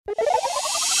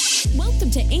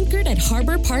to Anchored at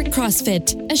Harbor Park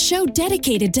CrossFit, a show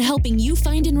dedicated to helping you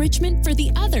find enrichment for the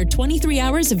other 23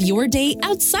 hours of your day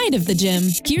outside of the gym.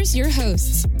 Here's your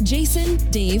hosts, Jason,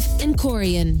 Dave, and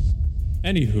Corian.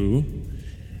 Anywho.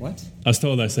 What? I was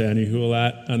told I say anywho a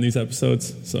lot on these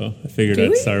episodes, so I figured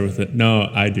I'd start with it.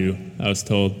 No, I do. I was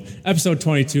told. Episode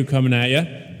 22 coming at you.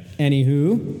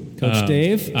 Anywho, Coach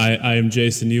Dave. I am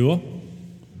Jason Ewell.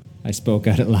 I spoke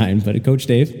out of line, but Coach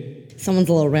Dave. Someone's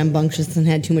a little rambunctious and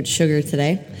had too much sugar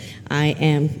today. I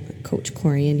am Coach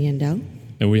Corian Yandel.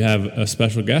 And we have a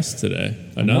special guest today.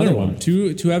 Another one.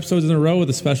 Two episodes in a row with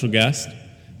a special guest.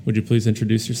 Would you please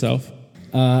introduce yourself?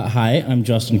 Hi, I'm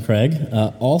Justin Craig,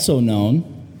 also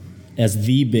known as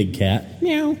the Big Cat.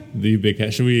 Meow. The Big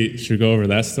Cat. Should we go over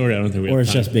that story? I don't think we have time. Or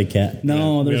it's just Big Cat.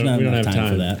 No, there's not enough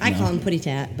time for that. I call him Putty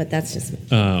Tat, but that's just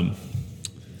me.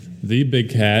 The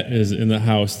Big Cat is in the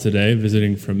house today,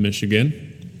 visiting from Michigan.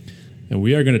 And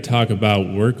we are going to talk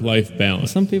about work-life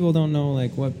balance. Some people don't know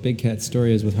what Big Cat's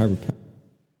story is with Harbor Park.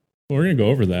 Well, we're going to go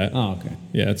over that. Oh, okay.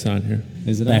 Yeah, it's on here.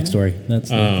 Is it backstory? That's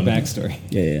the backstory.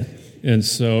 Yeah. And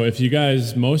so if you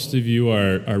guys, most of you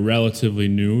are relatively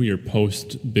new, you're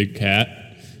post Big Cat.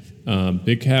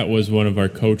 Big Cat was one of our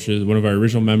coaches, one of our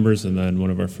original members, and then one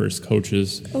of our first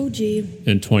coaches. OG.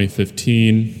 In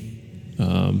 2015,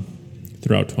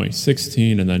 throughout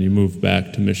 2016, and then you moved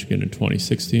back to Michigan in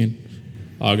 2016.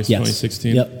 August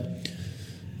 2016? Yep.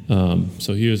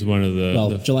 So he was one of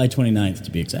the... July 29th to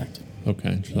be exact.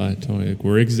 Okay, July 20th.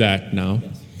 We're exact now.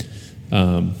 Yes.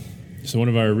 So one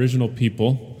of our original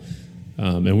people,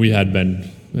 and we had been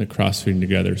CrossFitting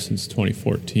together since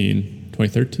 2013.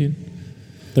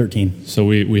 13. So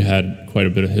we had quite a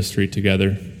bit of history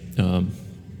together.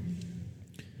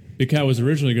 Big Cat was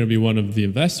originally going to be one of the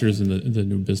investors in the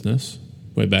new business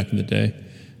way back in the day.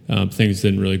 Things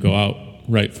didn't really go out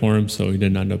right for him, so he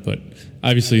didn't end up, but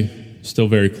obviously still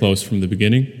very close from the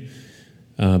beginning.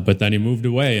 But then he moved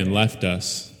away and left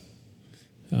us.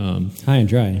 High and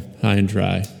dry.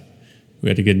 We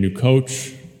had to get a new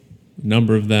coach, a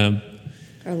number of them.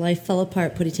 Our life fell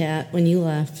apart, Putty Tat, when you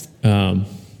left.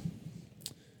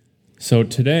 So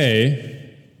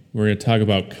today, we're going to talk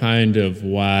about kind of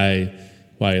why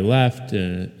he left,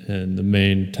 and the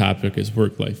main topic is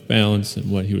work-life balance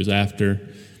and what he was after,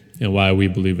 and why we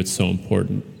believe it's so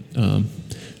important.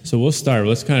 So we'll start.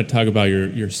 Let's kind of talk about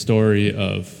your story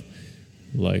of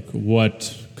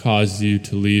what caused you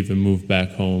to leave and move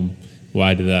back home.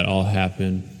 Why did that all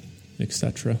happen,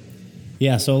 etc.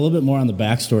 Yeah, so a little bit more on the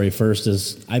backstory first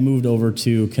is I moved over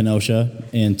to Kenosha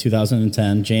in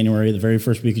 2010, January, the very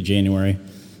first week of January.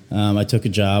 I took a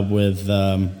job with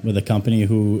a company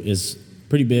who is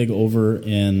pretty big over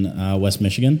in West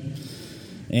Michigan.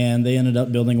 And they ended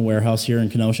up building a warehouse here in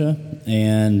Kenosha.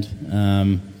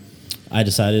 And I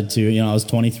decided to, I was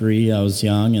 23, I was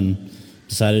young, and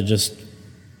decided to just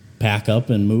pack up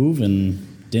and move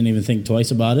and didn't even think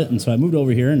twice about it. And so I moved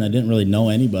over here, and I didn't really know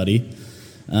anybody,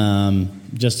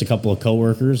 just a couple of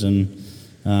coworkers. And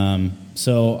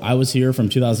so I was here from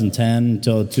 2010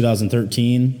 until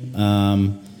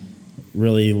 2013,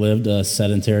 really lived a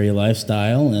sedentary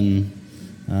lifestyle and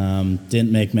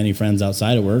didn't make many friends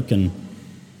outside of work.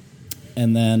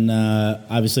 And then,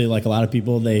 obviously, like a lot of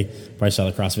people, they probably saw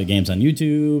the CrossFit Games on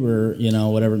YouTube or,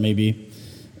 whatever it may be.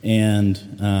 And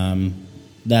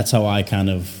that's how I kind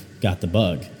of got the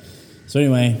bug. So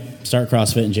anyway, start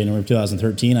CrossFit in January of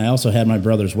 2013. I also had my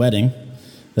brother's wedding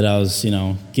that I was,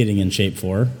 getting in shape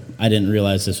for. I didn't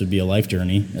realize this would be a life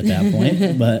journey at that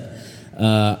point, but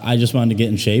I just wanted to get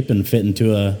in shape and fit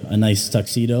into a nice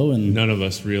tuxedo. And none of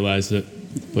us realized it,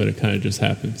 but it kind of just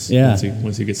happens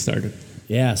once you get started.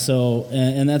 Yeah, so,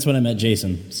 and that's when I met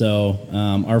Jason. So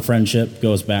our friendship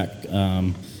goes back,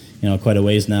 quite a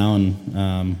ways now.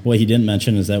 And what he didn't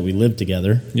mention is that we lived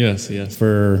together. Yes.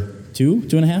 For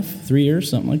 2.5, 3 years,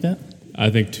 something like that. I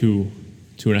think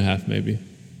 2.5 maybe.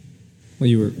 Well,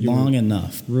 you were long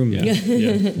enough. Roommates.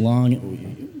 Yeah.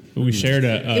 Long. We shared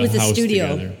a it was house a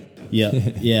studio. Together. Yeah,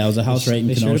 it was a house right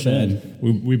in Kenosha.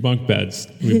 We bunked beds.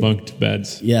 We bunked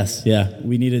beds. Yes, yeah.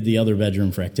 We needed the other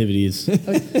bedroom for activities. So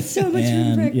much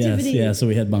room for activity. Yes, so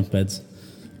we had bunk beds.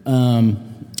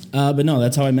 But no,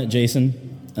 that's how I met Jason.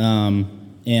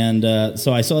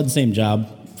 So I still had the same job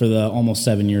for the almost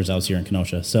 7 years I was here in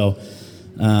Kenosha. So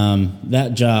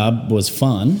that job was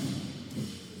fun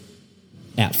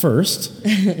at first.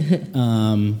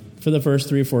 For the first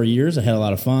 3 or 4 years, I had a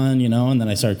lot of fun, and then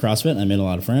I started CrossFit, and I made a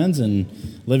lot of friends, and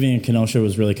living in Kenosha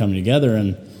was really coming together,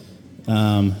 and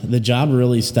the job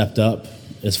really stepped up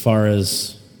as far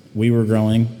as we were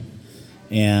growing,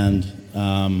 and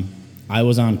I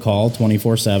was on call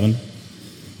 24/7,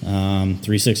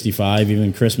 365,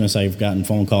 even Christmas, I've gotten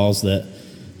phone calls that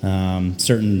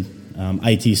certain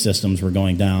IT systems were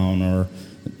going down, or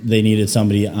they needed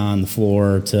somebody on the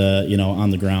floor to, on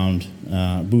the ground,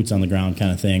 boots on the ground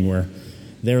kind of thing, where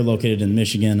they're located in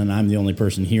Michigan and I'm the only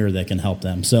person here that can help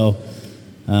them. So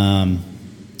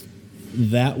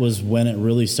that was when it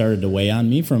really started to weigh on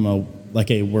me from a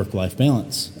work-life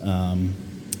balance,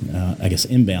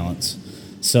 imbalance.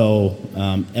 So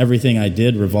everything I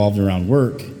did revolved around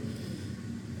work,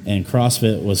 and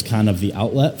CrossFit was kind of the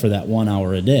outlet for that 1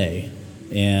 hour a day.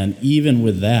 And even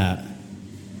with that,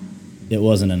 it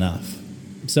wasn't enough.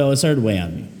 So it started to weigh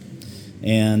on me.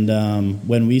 And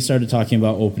when we started talking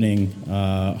about opening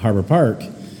Harbor Park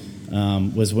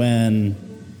was when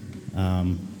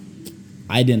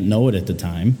I didn't know it at the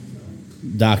time.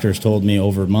 Doctors told me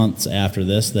over months after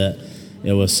this that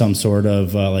it was some sort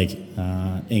of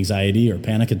anxiety or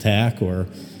panic attack, or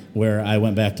where I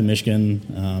went back to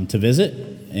Michigan to visit.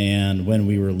 And when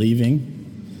we were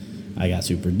leaving, I got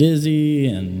super dizzy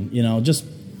and,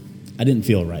 I didn't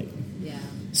feel right. Yeah.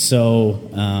 So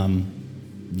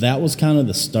that was kind of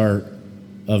the start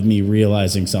of me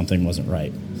realizing something wasn't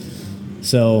right.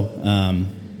 So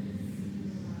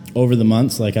over the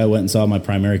months, I went and saw my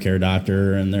primary care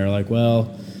doctor, and they're like,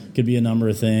 well, could be a number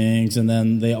of things. And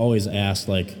then they always asked,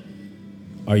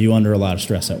 are you under a lot of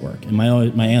stress at work? And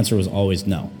my answer was always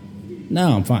no.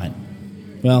 No, I'm fine.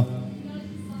 Well,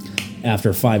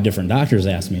 after 5 different doctors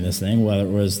asked me this thing, whether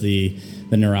it was the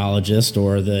neurologist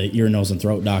or the ear, nose, and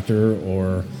throat doctor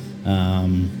or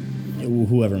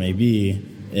whoever it may be,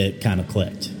 it kind of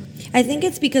clicked. I think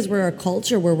it's because we're a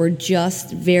culture where we're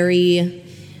just very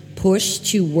pushed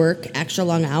to work extra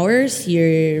long hours.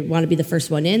 You want to be the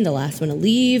first one in, the last one to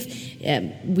leave.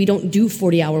 We don't do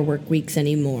 40-hour work weeks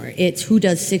anymore. It's who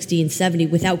does 60 and 70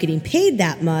 without getting paid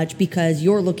that much because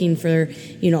you're looking for,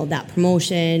 that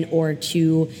promotion or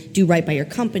to do right by your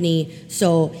company.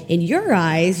 So in your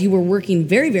eyes, you were working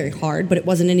very, very hard, but it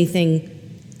wasn't anything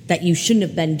that you shouldn't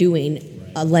have been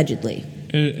doing, allegedly.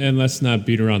 And let's not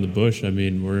beat around the bush. I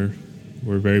mean,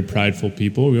 we're very prideful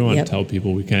people. We don't want to tell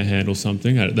people we can't handle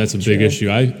something. That's a big issue.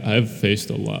 I've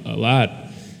faced a lot,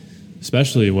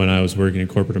 especially when I was working in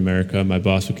corporate America. My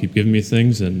boss would keep giving me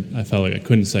things, and I felt like I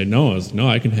couldn't say no. I was no,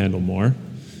 I can handle more.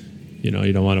 You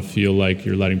don't want to feel like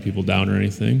you're letting people down or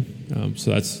anything.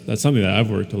 So that's something that I've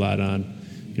worked a lot on.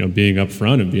 Being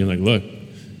upfront and being like, look,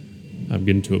 I'm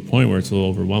getting to a point where it's a little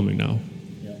overwhelming now.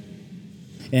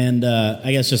 And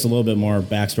I guess just a little bit more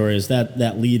backstory is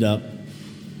that lead up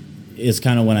is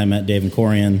kind of when I met Dave and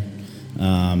Corian,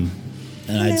 and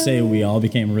I'd say we all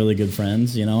became really good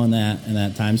friends, in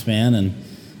that time span, and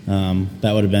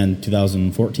that would have been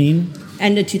 2014.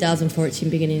 End of 2014,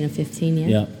 beginning of 15,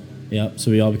 yeah. Yep.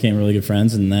 So we all became really good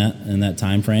friends in that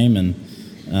time frame,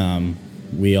 and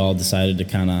we all decided to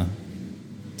kind of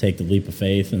take the leap of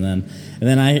faith, and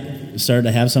then I started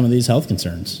to have some of these health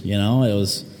concerns. It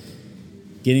was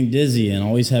getting dizzy and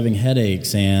always having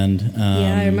headaches, and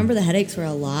I remember the headaches were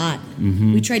a lot.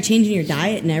 Mm-hmm. We tried changing your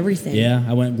diet and everything. Yeah,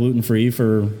 I went gluten-free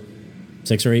for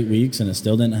 6 or 8 weeks, and it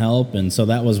still didn't help, and so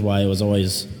that was why it was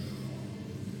always,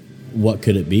 what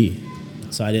could it be?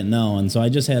 So I didn't know, and so I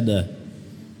just had to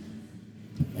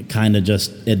kind of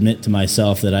just admit to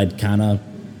myself that I'd kind of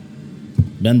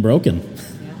been broken.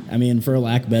 Yeah. I mean, for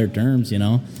lack of better terms, I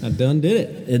done did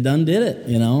it. It done did it,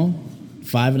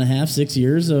 5.5, 6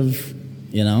 years of...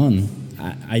 and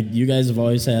you guys have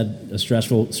always had a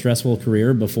stressful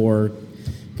career before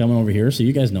coming over here, so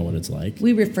you guys know what it's like.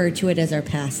 We refer to it as our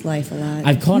past life a lot.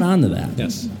 I've caught on to that.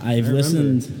 Yes. I've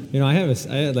listened. I had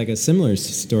a similar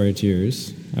story to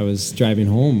yours. I was driving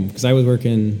home because I worked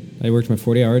my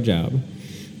 40-hour job,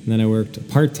 and then I worked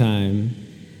part-time,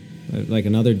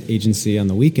 another agency on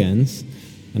the weekends,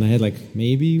 and I had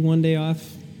maybe one day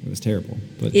off. It was terrible.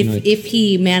 But if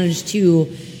he managed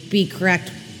to be correct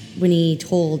when he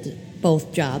told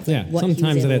both jobs. Yeah,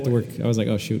 sometimes I'd have to work. I was like,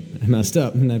 oh, shoot, I messed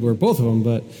up. And I'd work both of them.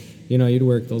 But, you'd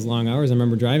work those long hours. I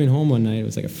remember driving home one night. It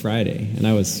was a Friday. And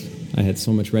I had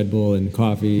so much Red Bull and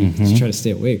coffee to try to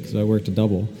stay awake. So I worked a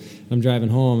double. I'm driving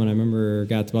home, and I remember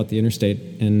got to about the interstate.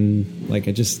 And, I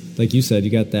just, like you said, you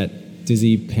got that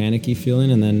dizzy, panicky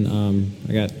feeling. And then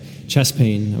I got chest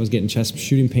pain. I was getting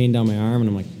shooting pain down my arm. And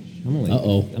I'm like,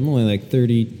 I'm only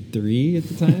 33 at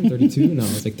the time, 32. No,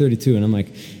 it's 32, and I'm like,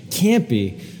 can't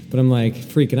be. But I'm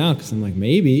freaking out because I'm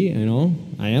maybe,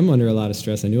 I am under a lot of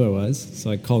stress. I knew I was. So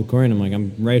I called Corey and I'm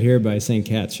I'm right here by St.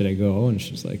 Cat's. Should I go? And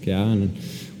she's like, yeah. And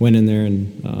went in there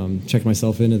and checked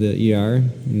myself into the ER.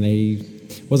 And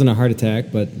it wasn't a heart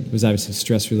attack, but it was obviously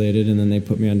stress related. And then they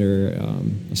put me under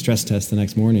a stress test the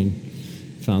next morning.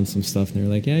 found some stuff, and they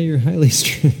were like, "Yeah, you're highly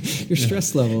your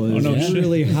stress level is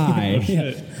really high."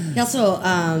 He also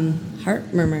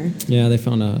heart murmur. Yeah, they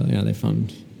found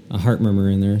a heart murmur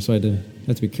in there, so I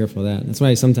had to be careful of that. That's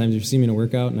why sometimes you see me in a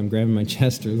workout and I'm grabbing my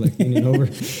chest or like leaning over.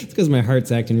 It's because my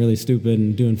heart's acting really stupid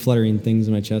and doing fluttering things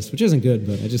in my chest, which isn't good.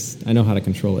 But I know how to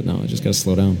control it now. I just got to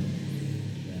slow down.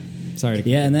 Sorry.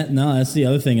 And that's the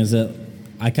other thing is that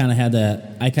I kind of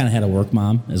had a work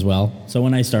mom as well. So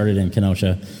when I started in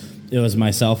Kenosha, it was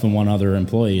myself and one other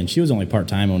employee, and she was only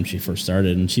part-time when she first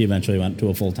started, and she eventually went to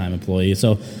a full-time employee.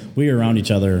 So we were around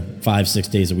each other 5-6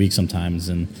 days a week sometimes,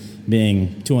 and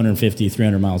being 250,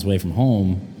 300 miles away from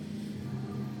home,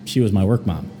 she was my work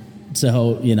mom.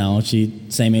 So, she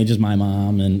same age as my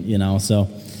mom, and, so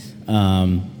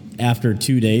after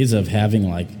 2 days of having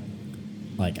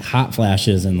like hot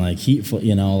flashes and like heat,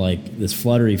 like this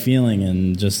fluttery feeling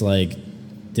and just like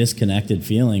disconnected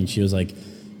feeling, she was like,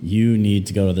 you need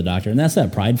to go to the doctor. And that's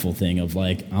that prideful thing of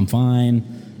like, I'm fine.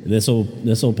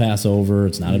 This'll pass over.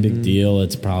 It's not a big deal.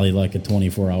 It's probably like a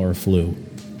 24-hour flu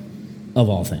of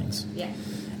all things. Yeah.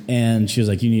 And she was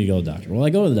like, you need to go to the doctor. Well,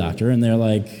 I go to the doctor and they're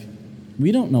like,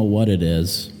 we don't know what it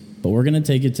is, but we're going to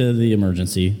take you to the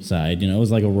emergency side. It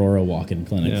was like Aurora walk-in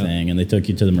clinic thing. And they took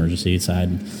you to the emergency side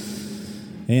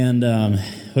and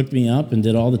hooked me up and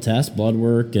did all the tests, blood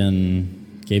work,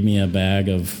 and gave me a bag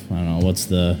of, I don't know, what's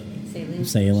the...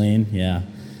 Saline, yeah.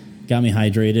 Got me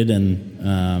hydrated,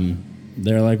 and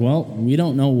they're like, well, we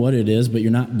don't know what it is, but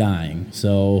you're not dying,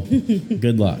 so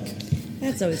good luck.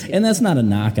 That's always good. And that's not a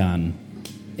knock on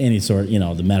any sort,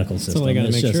 the medical system. That's all they got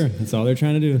to make sure. That's all they're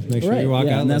trying to do. Make sure you walk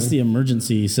out. And that's the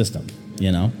emergency system,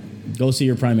 Go see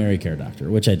your primary care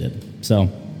doctor, which I did. So,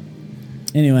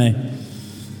 anyway,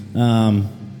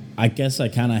 I guess I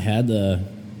kind of had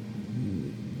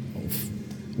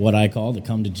what I call the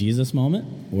come to Jesus moment,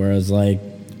 whereas like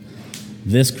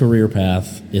this career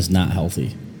path is not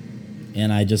healthy.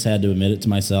 And I just had to admit it to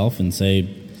myself and say,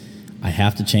 I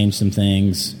have to change some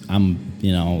things. I'm,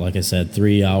 like I said,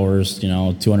 3 hours,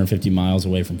 250 miles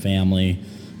away from family.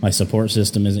 My support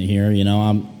system isn't here.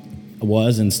 I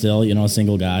was and still, a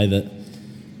single guy that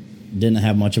didn't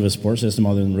have much of a support system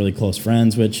other than really close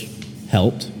friends, which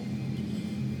helped.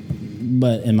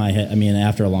 But in my head,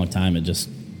 after a long time,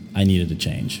 I needed to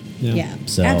change. Yeah,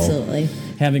 so absolutely.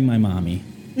 Having my mommy,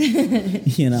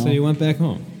 So you went back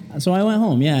home. So I went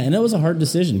home, yeah, and it was a hard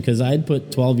decision because I had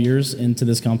put 12 years into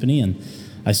this company, and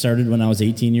I started when I was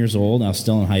 18 years old. I was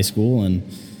still in high school, and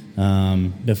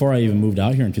before I even moved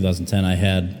out here in 2010, I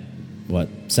had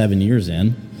 7 years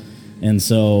in, and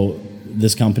so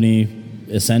this company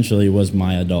essentially was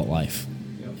my adult life,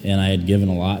 and I had given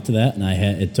a lot to that, and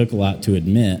it took a lot to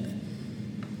admit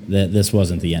that this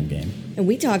wasn't the end game. And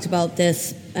we talked about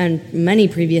this on many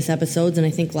previous episodes, and I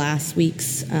think last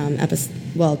week's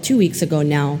 2 weeks ago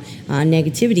now,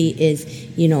 negativity is,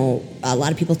 a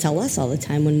lot of people tell us all the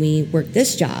time when we work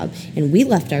this job, and we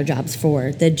left our jobs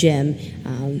for the gym,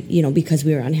 because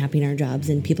we were unhappy in our jobs,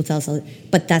 and people tell us,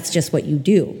 but that's just what you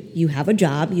do. You have a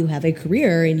job, you have a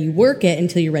career, and you work it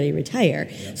until you're ready to retire.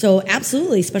 Yep. So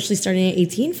absolutely, especially starting at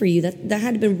 18 for you, that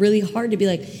had to be really hard to be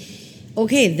like,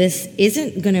 okay, this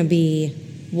isn't going to be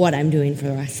what I'm doing for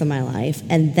the rest of my life.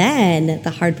 And then the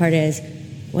hard part is,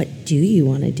 what do you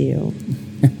want to do?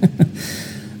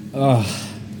 I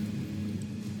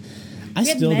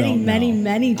still don't know.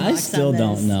 Many talks I still on this.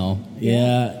 don't know.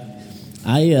 Yeah.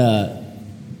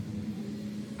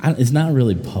 It's not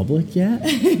really public yet,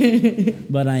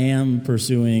 but I am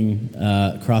pursuing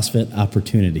CrossFit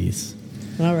opportunities.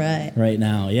 All right. Right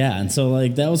now, yeah. And so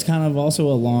that was kind of also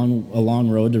a long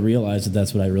road to realize that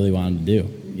that's what I really wanted to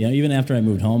do. Even after I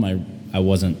moved home, I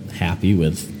wasn't happy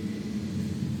with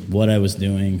what I was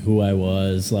doing, who I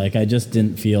was. I just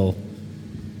didn't feel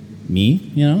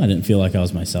me, I didn't feel like I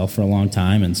was myself for a long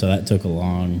time, and so that took a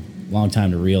long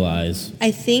time to realize.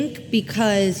 I think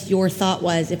because your thought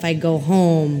was, if I go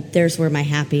home, there's where my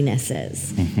happiness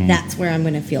is. Mm-hmm. That's where I'm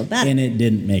going to feel better. And it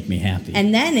didn't make me happy.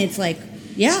 And then it's like,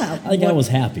 yeah. I was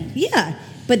happy. Yeah.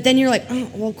 But then you're like, oh,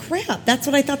 well, crap. That's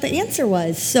what I thought the answer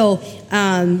was. So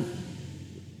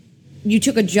you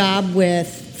took a job with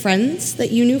friends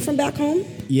that you knew from back home?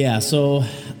 Yeah. So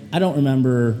I don't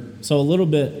remember. So a little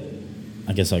bit,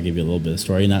 I guess I'll give you a little bit of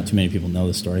story. Not too many people know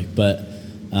the story. But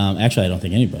actually, I don't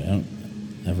think anybody. I don't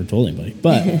ever told anybody.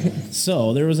 But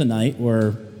so there was a night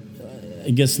where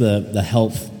I guess the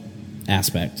health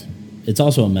aspect, it's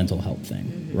also a mental health thing,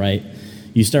 mm-hmm. right?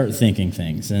 You start thinking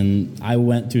things, and I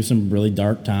went through some really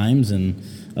dark times and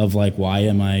of why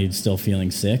am I still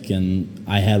feeling sick? And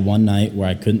I had one night where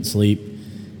I couldn't sleep,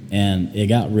 and it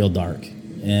got real dark,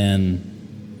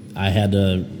 and I had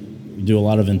to do a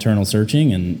lot of internal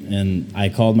searching, and I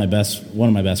called one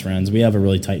of my best friends. We have a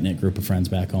really tight-knit group of friends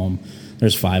back home.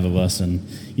 There's 5 of us, and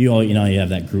you have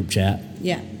that group chat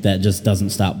that just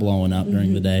doesn't stop blowing up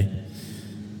during the day.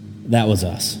 That was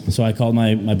us. So I called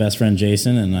my best friend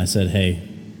Jason, and I said, hey,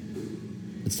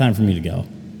 it's time for me to go.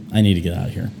 I need to get out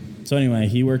of here. So anyway,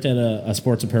 he worked at a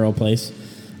sports apparel place,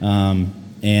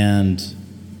 and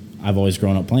I've always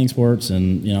grown up playing sports,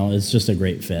 and it's just a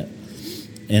great fit.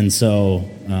 And so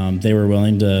they were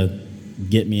willing to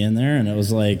get me in there, and it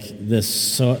was like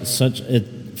this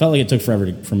it felt like it took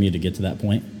forever for me to get to that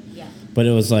point. Yeah. But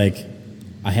it was like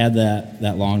I had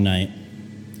that long night.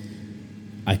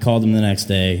 I called him the next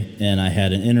day, and I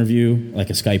had an interview, like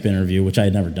a Skype interview, which I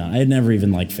had never done. I had never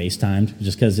even FaceTimed,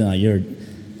 just because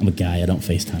I'm a guy, I don't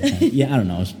FaceTime. Yeah, I don't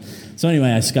know. So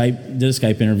anyway, I did a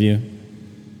Skype interview.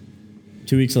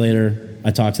 2 weeks later,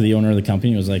 I talked to the owner of the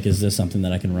company. It was like, is this something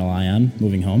that I can rely on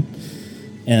moving home?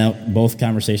 And both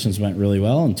conversations went really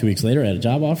well. And 2 weeks later, I had a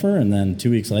job offer. And then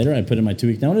 2 weeks later, I put in my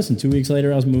 2-week notice. And 2 weeks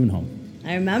later, I was moving home.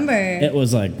 I remember. It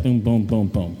was like boom, boom, boom,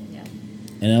 boom. Yeah.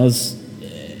 And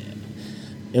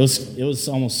it was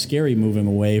almost scary moving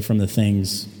away from the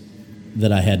things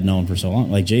that I had known for so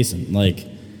long. Like Jason,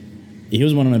 he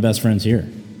was one of my best friends here.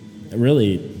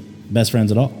 Really, best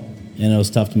friends at all. And it was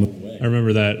tough to move away. I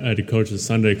remember that I had to coach a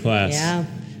Sunday class. Yeah.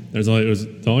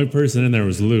 The only person in there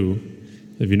was Lou.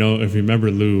 If you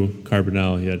remember Lou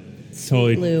Carbonell, he had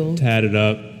totally tatted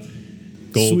up,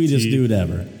 gold sweetest teeth. Dude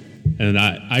ever. And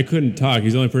I couldn't talk.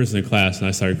 He's the only person in class, and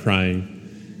I started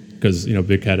crying because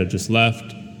Big Cat had just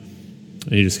left,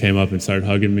 and he just came up and started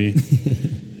hugging me.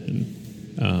 And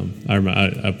I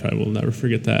remember, I probably will never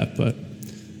forget that. But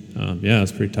it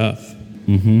was pretty tough.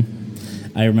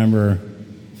 Mm-hmm. I remember.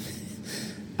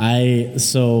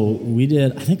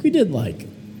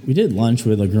 We did lunch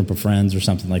with a group of friends or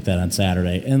something like that on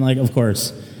Saturday, and of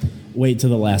course, wait till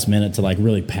the last minute to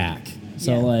really pack.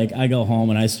 So I go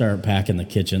home and I start packing the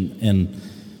kitchen, and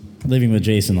living with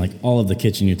Jason, all of the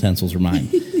kitchen utensils are mine.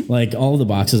 All of the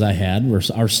boxes I had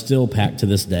are still packed to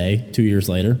this day, 2 years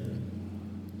later,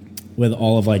 with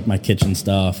all of my kitchen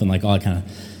stuff and all that kind of.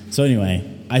 So anyway,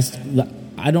 I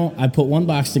put one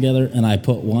box together and I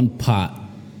put one pot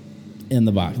in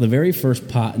the box, the very first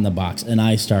pot in the box, and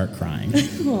I start crying.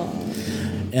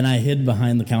 And I hid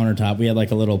behind the countertop. We had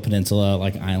a little peninsula,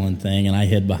 island thing, and I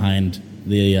hid behind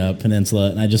the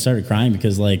peninsula, and I just started crying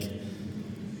because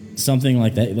something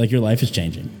like that, your life is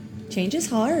changing. Change is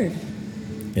hard.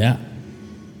 Yeah.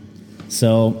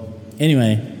 So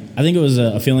anyway, I think it was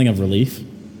a feeling of relief,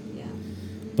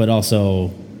 but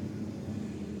also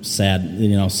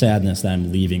sadness that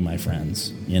I'm leaving my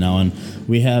friends, and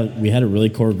we had a really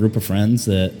core group of friends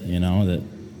that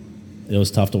it was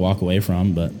tough to walk away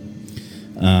from, but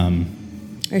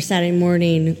our Saturday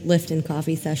morning lift and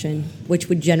coffee session, which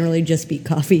would generally just be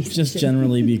coffee. Just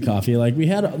generally be coffee. We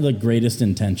had the greatest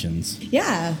intentions.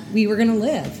 Yeah, we were going to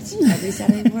lift every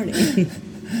Saturday morning.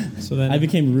 So then I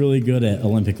became really good at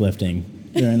Olympic lifting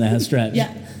during that stretch.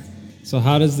 Yeah. So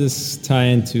how does this tie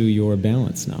into your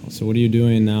balance now? So what are you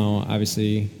doing now?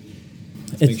 Obviously,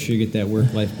 make sure you get that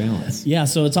work-life balance. Yeah,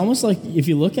 so it's almost like if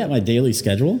you look at my daily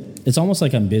schedule, it's almost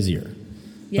like I'm busier.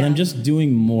 Yeah. But I'm just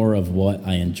doing more of what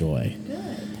I enjoy. Good.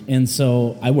 And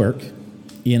so I work,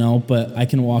 but I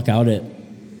can walk out at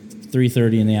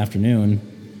 3:30 in the afternoon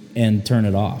and turn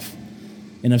it off.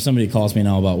 And if somebody calls me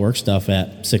now about work stuff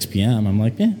at 6 p.m., I'm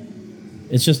like,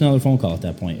 it's just another phone call at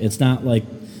that point. It's not like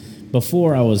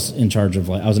before I was in charge of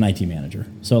I was an IT manager.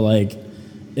 So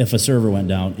if a server went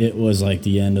down, it was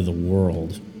the end of the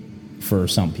world for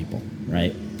some people,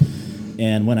 right?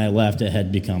 And when I left, it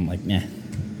had become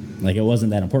it wasn't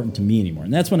that important to me anymore.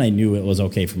 And that's when I knew it was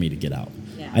okay for me to get out.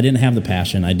 Yeah. I didn't have the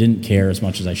passion. I didn't care as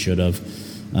much as I should have.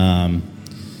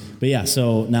 But yeah,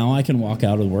 so now I can walk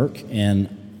out of work, and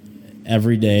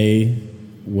every day,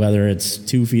 whether it's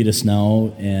 2 feet of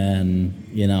snow and,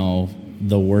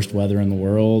 the worst weather in the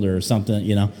world or something,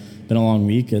 been a long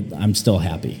week, I'm still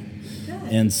happy. Good.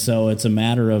 And so it's a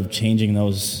matter of changing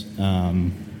those,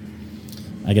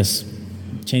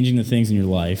 changing the things in your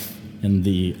life and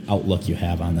the outlook you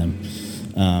have on them.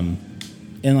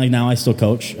 And now I still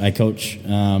coach. I coach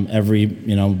every,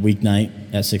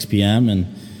 weeknight at 6 p.m. and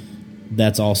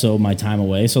that's also my time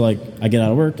away. So I get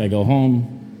out of work, I go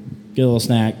home, get a little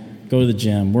snack, go to the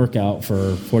gym, work out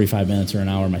for 45 minutes or an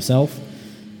hour myself,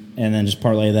 and then just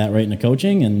parlay that right into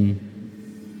coaching. And,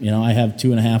 I have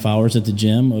 2.5 hours at the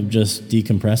gym of just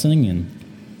decompressing, and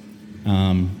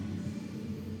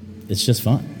it's just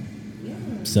fun. Yeah.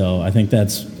 So I think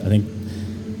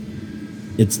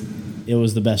it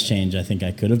was the best change I think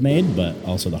I could have made, but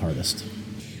also the hardest.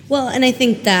 Well, and I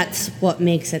think that's what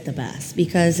makes it the best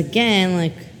because, again,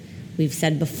 like we've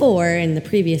said before in the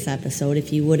previous episode,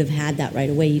 if you would have had that right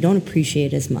away, you don't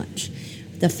appreciate it as much.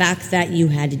 The fact that you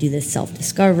had to do this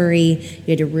self-discovery, you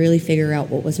had to really figure out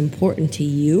what was important to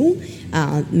you,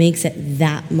 makes it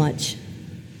that much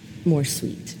more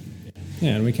sweet.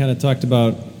 Yeah, and we kind of talked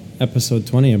about episode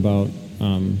 20 about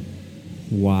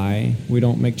why we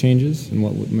don't make changes and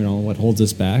what holds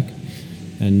us back.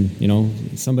 And,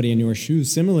 somebody in your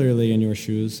shoes, similarly in your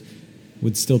shoes,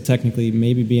 would still technically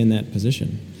maybe be in that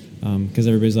position. Because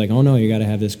everybody's like, oh no, you got to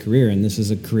have this career, and this is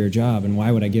a career job, and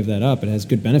why would I give that up? It has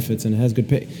good benefits and it has good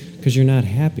pay. Because you're not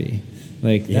happy.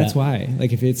 That's why.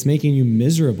 Like, if it's making you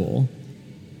miserable,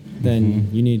 then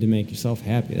you need to make yourself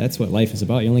happy. That's what life is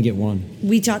about. You only get one.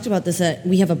 We talked about this.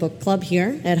 We have a book club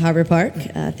here at Harbor Park,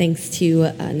 thanks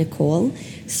to Nicole.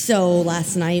 So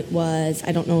last night was,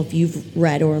 I don't know if you've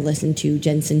read or listened to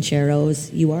Jen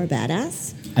Sincero's You Are a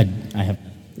Badass. I have.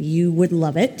 You would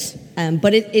love it.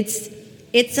 But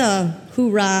it's a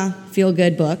hoorah,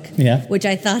 feel-good book, which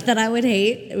I thought that I would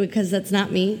hate because that's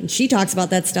not me. And she talks about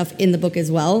that stuff in the book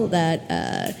as well,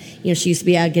 that she used to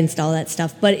be against all that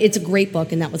stuff. But it's a great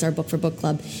book, and that was our book for book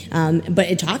club. But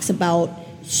it talks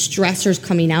about stressors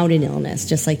coming out in illness,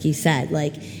 just like you said.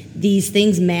 Like, these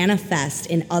things manifest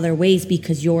in other ways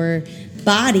because your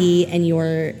body and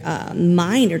your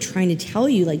mind are trying to tell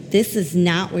you, like, this is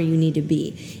not where you need to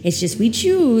be. It's just we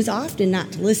choose often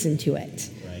not to listen to it.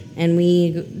 And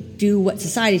we do what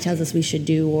society tells us we should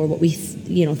do, or what we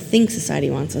think society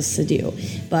wants us to do.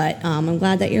 But I'm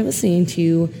glad that you're listening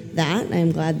to that.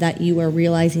 I'm glad that you are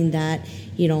realizing that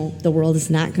the world is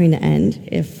not going to end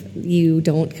if you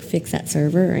don't fix that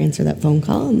server or answer that phone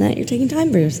call, and that you're taking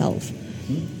time for yourself.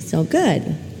 So good.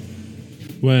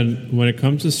 When it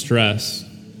comes to stress,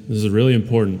 this is really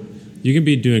important. You can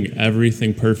be doing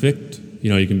everything perfect.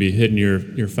 You can be hitting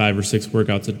your 5 or 6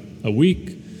 workouts a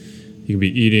week. You can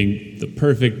be eating the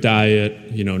perfect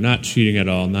diet, not cheating at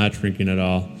all, not drinking at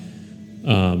all.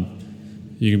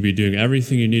 You can be doing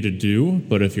everything you need to do,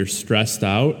 but if you're stressed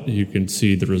out, you can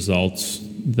see the results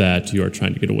that you are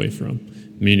trying to get away from.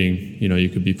 Meaning, you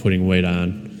could be putting weight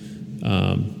on.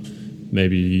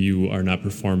 Maybe you are not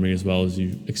performing as well as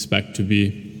you expect to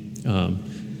be.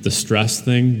 The stress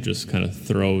thing just kind of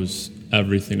throws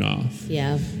everything off.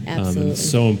 Yeah, absolutely. And it's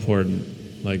so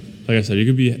important. Like I said,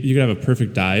 you could have a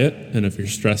perfect diet, and if you're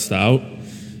stressed out,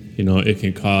 it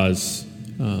can cause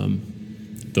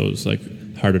those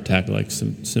heart attack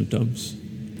symptoms.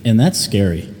 And that's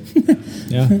scary.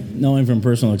 Yeah. Knowing from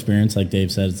personal experience, like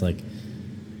Dave said, it's like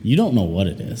you don't know what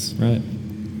it is. Right.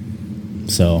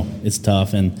 So it's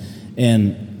tough, and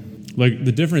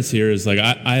the difference here is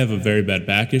I have a very bad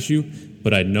back issue,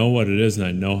 but I know what it is and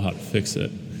I know how to fix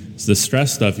it. It's the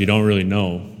stress stuff you don't really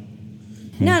know.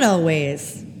 Not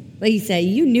always. Like you said,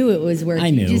 you knew it was working.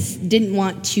 I knew. You just didn't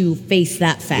want to face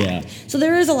that fact. Yeah. So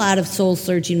there is a lot of soul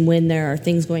searching when there are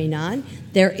things going on.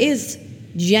 There is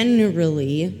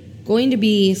generally going to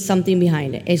be something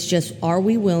behind it. It's just, are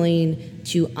we willing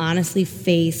to honestly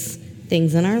face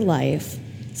things in our life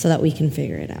so that we can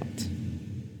figure it out?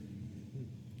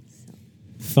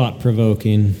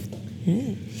 Thought-provoking.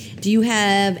 Yeah. Do you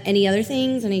have any other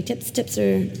things, any tips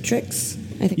or tricks?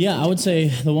 I would say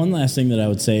the one last thing that I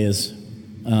would say is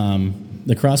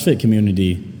the CrossFit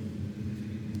community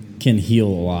can heal a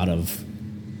lot of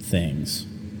things,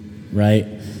 right?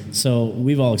 So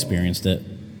we've all experienced it.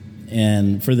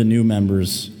 And for the new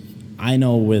members, I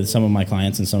know with some of my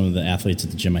clients and some of the athletes at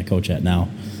the gym I coach at now,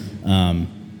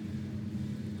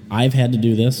 I've had to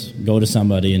do this, go to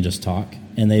somebody and just talk,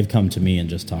 and they've come to me and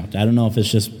just talked. I don't know if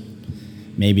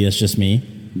maybe it's just me.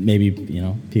 Maybe,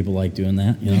 people like doing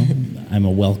that, I'm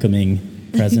a welcoming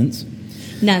presence.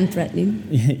 Non-threatening.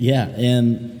 Yeah,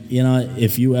 and,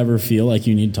 if you ever feel like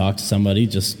you need to talk to somebody,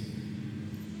 just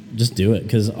do it,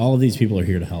 because all of these people are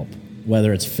here to help,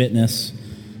 whether it's fitness,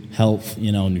 health,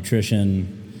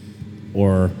 nutrition,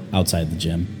 or outside the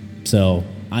gym. So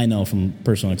I know from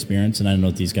personal experience, and I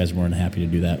know that these guys are more than happy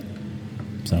to do that.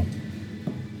 So.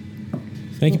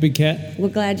 Thank you, Big Cat. We're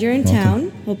glad you're in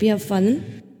town. Hope you have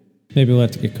fun. Maybe we'll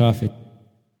have to get coffee.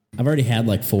 I've already had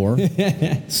 4.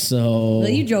 So well,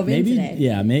 you drove in today.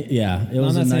 Yeah, It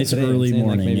was a nice early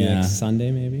morning. Maybe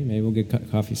Sunday, maybe we'll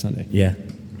get coffee Sunday. Yeah,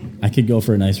 I could go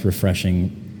for a nice,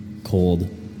 refreshing, cold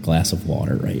glass of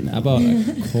water right now. How about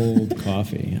a cold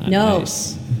coffee? No,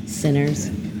 ice? Sinners.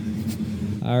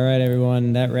 All right,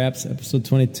 everyone. That wraps episode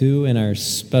 22 and our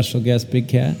special guest, Big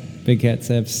Cat. Big Cats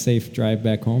have safe drive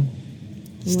back home.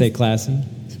 Stay classy.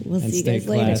 We'll and see you stay guys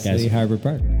later. classy, Harbor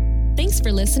Park. Thanks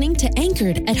for listening to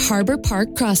Anchored at Harbor Park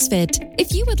CrossFit.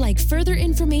 If you would like further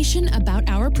information about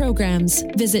our programs,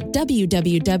 visit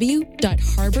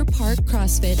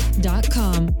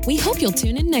www.harborparkcrossfit.com. We hope you'll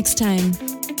tune in next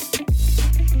time.